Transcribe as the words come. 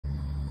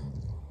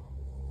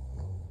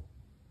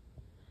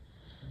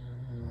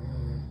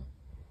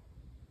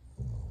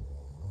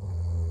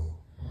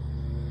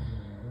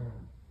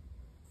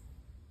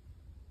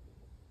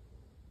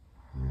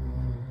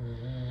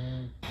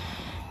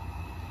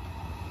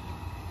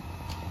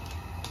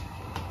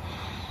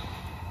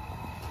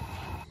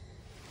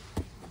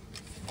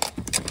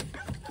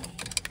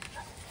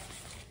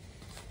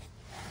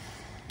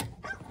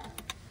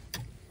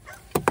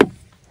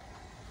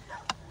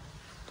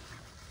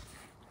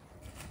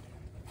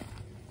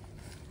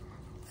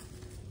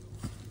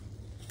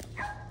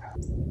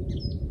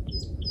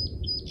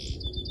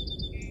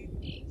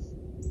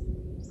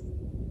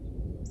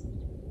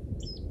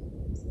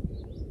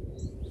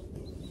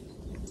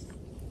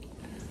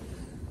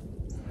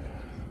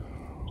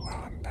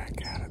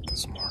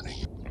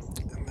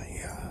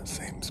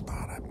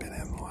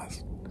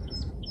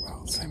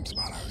well, same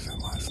spot I was in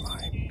last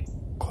night,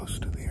 close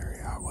to the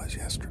area I was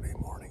yesterday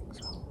morning.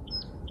 So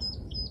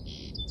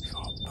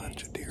saw a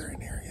bunch of deer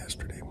in here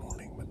yesterday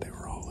morning, but they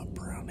were all up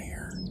around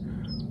here.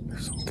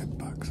 There's some good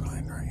buck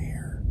sign right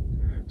here.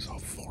 Saw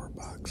 4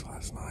 bucks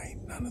last night.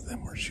 None of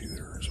them were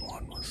shooters.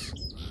 One was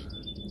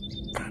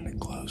kind of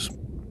close.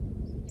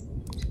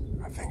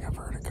 I think I've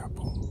heard a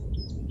couple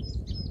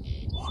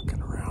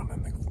walking around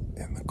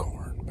in the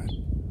corn, but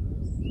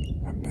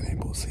I haven't been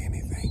able to see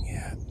anything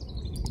yet.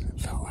 It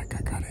felt like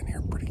I got in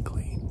here pretty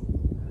clean,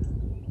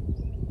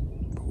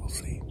 but we'll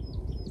see.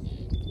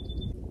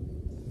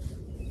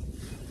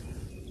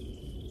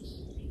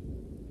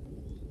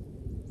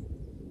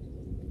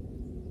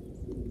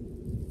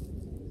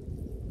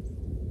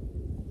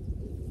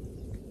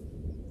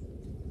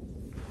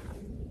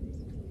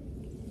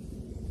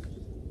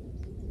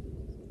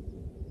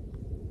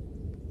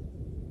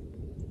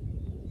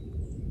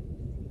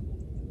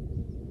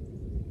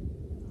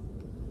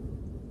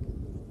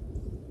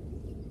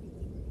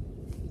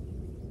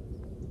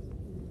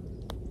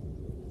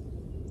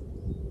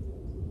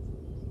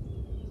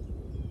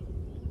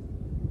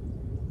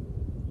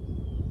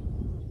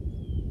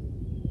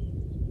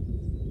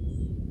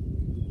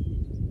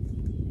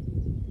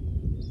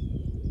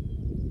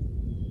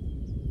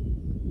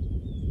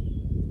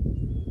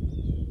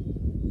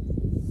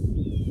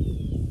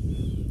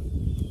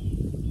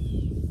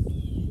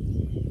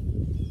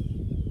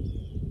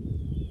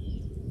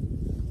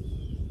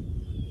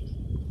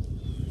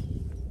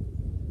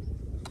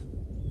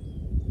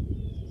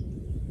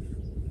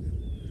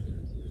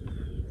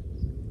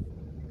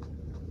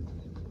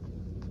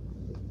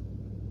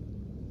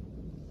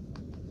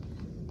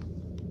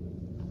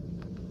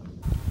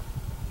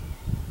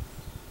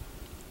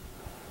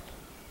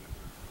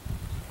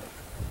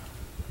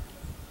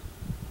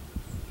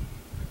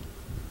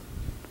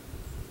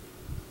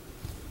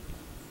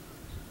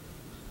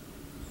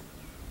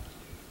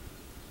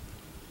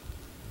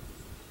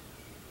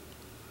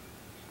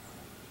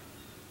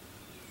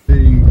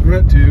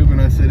 Grunt tube, and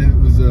I said it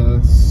was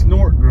a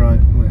snort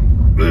grunt.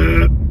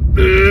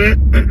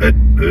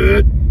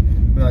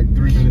 Like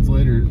 3 minutes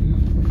later,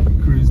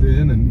 cruised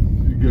in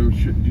and you go,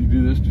 "Did you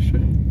do this to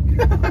Shane?"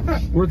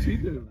 What's he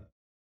doing?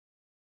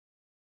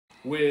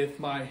 With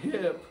my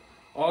hip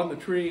on the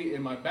tree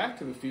and my back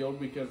to the field,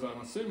 because I'm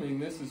assuming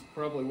this is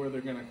probably where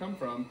they're going to come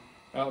from,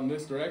 out in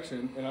this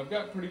direction, and I've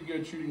got pretty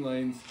good shooting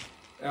lanes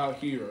out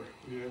here.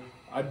 Yeah.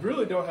 I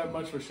really don't have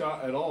much of a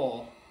shot at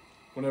all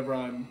whenever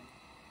I'm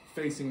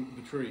facing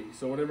the tree.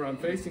 So whenever I'm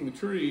facing the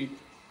tree,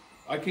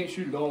 I can't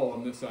shoot at all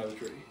on this side of the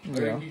tree.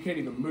 Yeah. You can't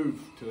even move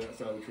to that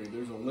side of the tree.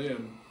 There's a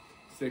limb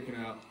sticking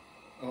out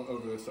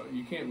over this side.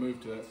 You can't move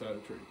to that side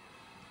of the tree.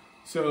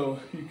 So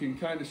you can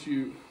kind of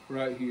shoot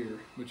right here,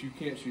 but you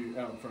can't shoot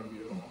out in front of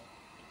you at all.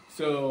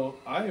 So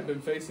I have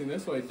been facing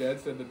this way.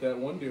 Dad said that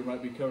one deer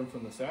might be coming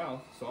from the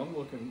south. So I'm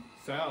looking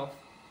south,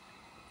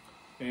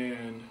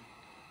 and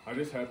I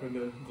just happened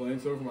to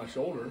glance over my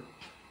shoulder,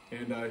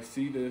 and I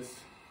see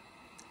this.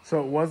 So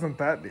it wasn't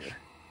that deer?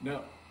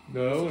 No.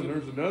 No, and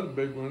there's another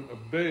big one, a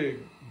big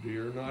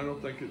deer. No, I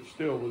don't think it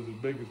still was as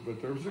big as,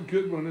 but there was a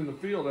good one in the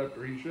field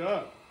after he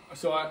shot.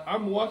 So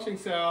I'm watching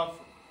south,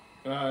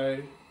 and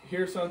I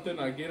hear something,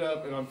 I get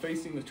up, and I'm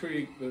facing the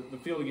tree, the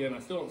field again. I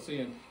still don't see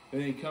him. And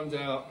then he comes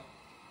out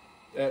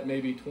at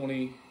maybe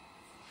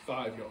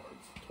 25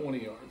 yards,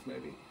 20 yards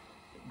maybe.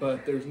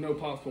 But there's no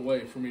possible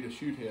way for me to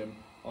shoot him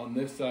on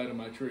this side of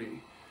my tree.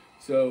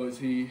 So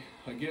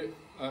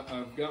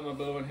I've got my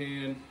bow in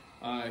hand,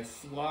 I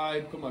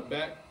slide, put my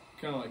back,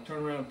 kind of like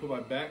turn around and put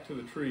my back to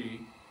the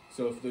tree.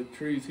 So if the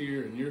tree's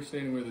here and you're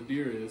standing where the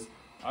deer is,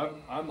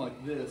 I'm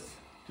like this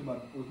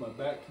with my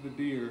back to the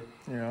deer,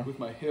 Yeah. with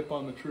my hip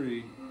on the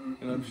tree,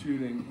 and I'm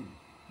shooting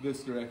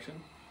this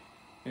direction.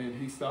 And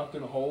he stopped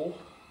in a hole.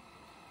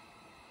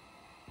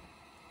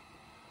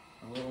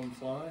 I let him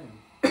fly.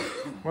 And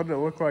What did it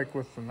look like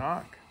with the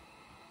knock?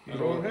 You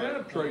don't have I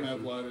don't traces.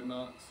 have lighted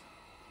knocks.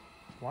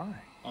 Why?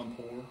 I'm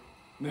poor.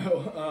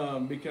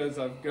 No, because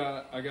I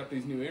got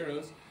these new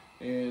arrows,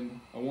 and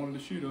I wanted to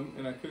shoot them,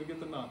 and I couldn't get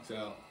the knocks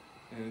out,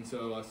 and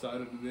so I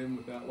sighted it in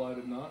without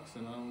lighted knocks,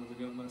 and I wasn't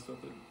gonna mess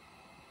up it.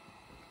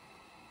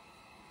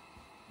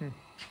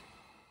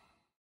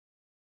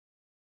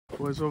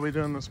 Boys, what are we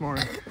doing this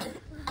morning?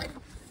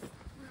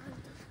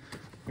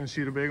 Gonna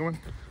shoot a big one?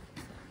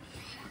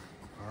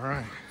 All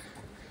right.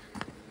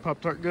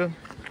 Pop-Tart good?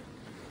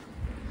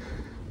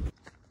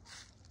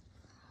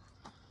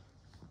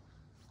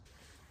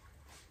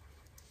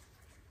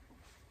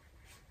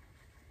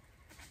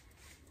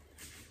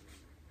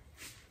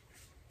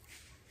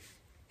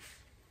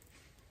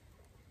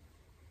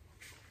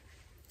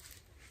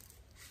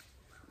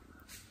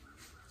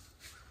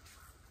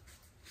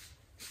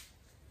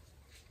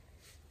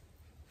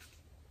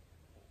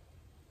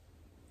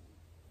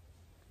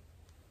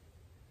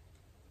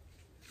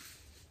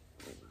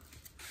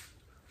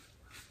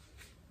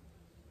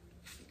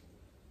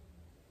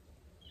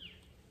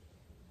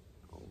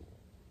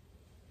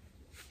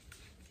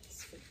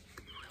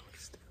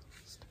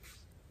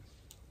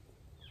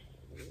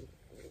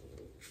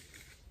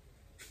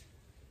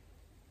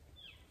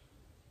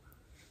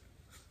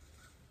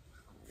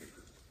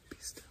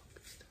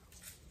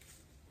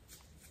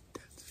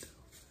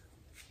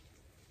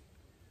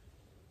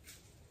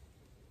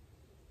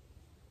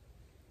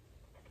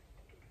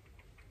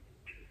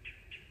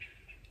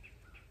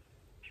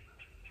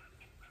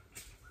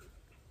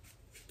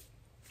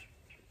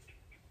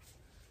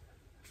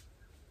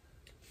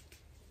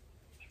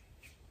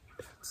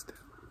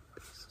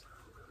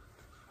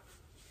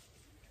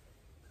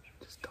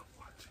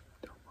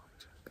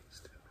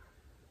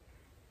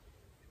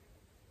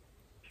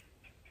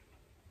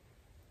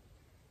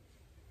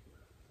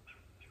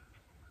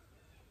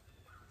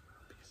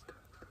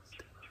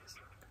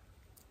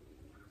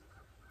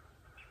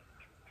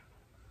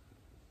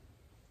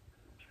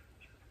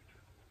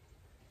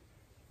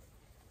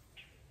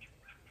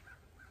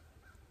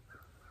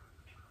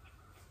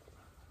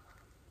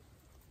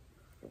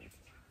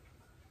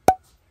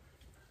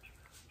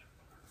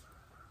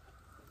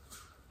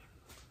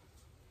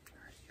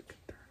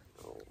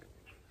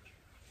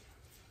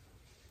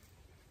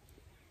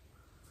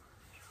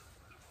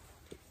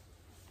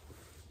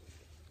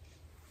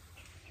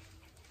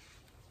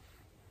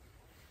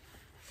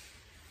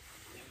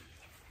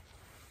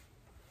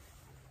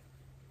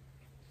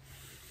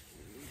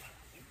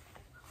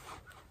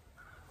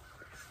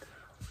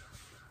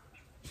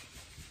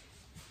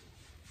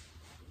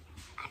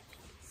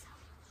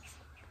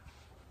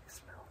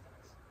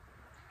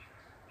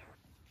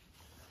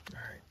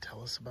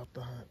 Tell us about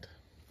the hunt.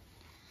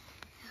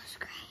 It was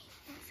great.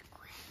 It was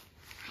quick.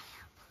 I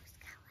almost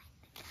got like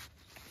the gun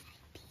because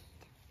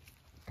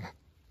I peed.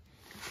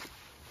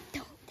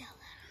 Don't tell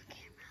that on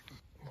camera.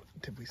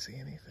 Did we see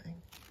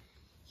anything?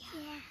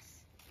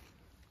 Yes.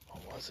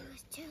 What was It it?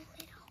 was too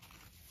little.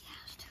 Yeah,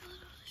 it was too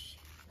little to shoot.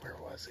 Where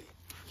was he?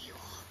 He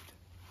walked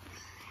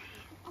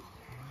all the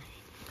way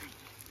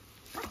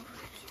over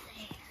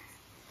there.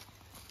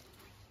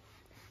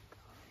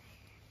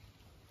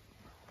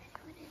 Then he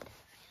went into the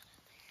field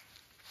up there.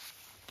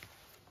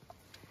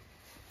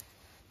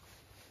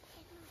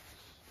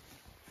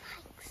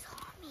 Then he saw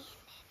me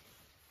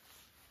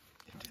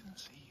and then It didn't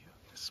see you.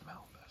 It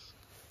smelled us.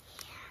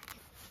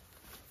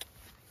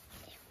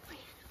 it ran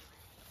away.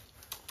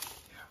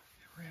 Yeah,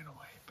 it ran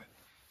away, but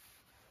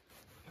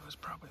it was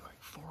probably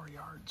like 4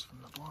 yards from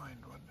the blind,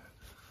 wasn't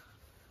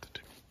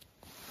it?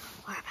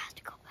 We're about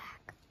to go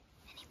back.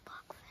 And he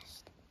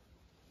buckfist.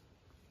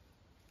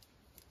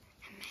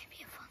 And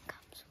maybe if one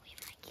comes, we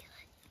might kill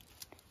it.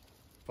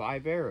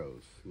 5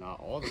 arrows. Not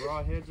all the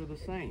broadheads are the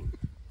same.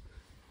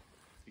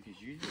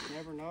 Because you just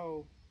never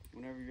know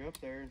whenever you're up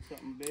there and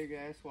something big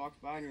ass walks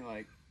by and you're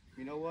like,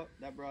 you know what?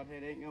 That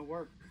broadhead ain't gonna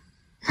work.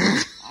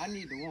 I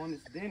need the one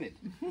that's dented.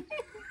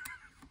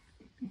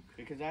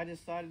 Because I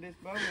just sighted this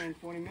bow in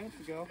 20 minutes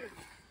ago.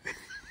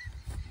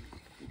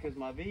 Because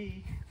my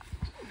V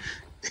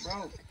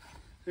broke.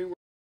 What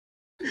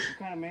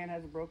kind of man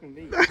has a broken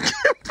V? I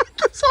can't put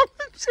this on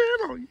the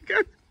channel. You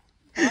got.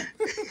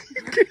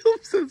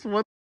 Caleb says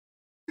what?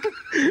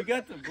 You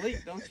got the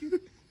bleak, don't you?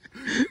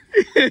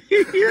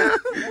 Yeah.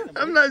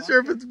 I'm not sure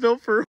if it's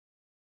built for.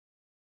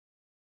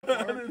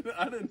 I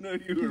didn't know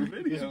you were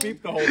videoing. Just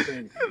beep the whole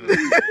thing.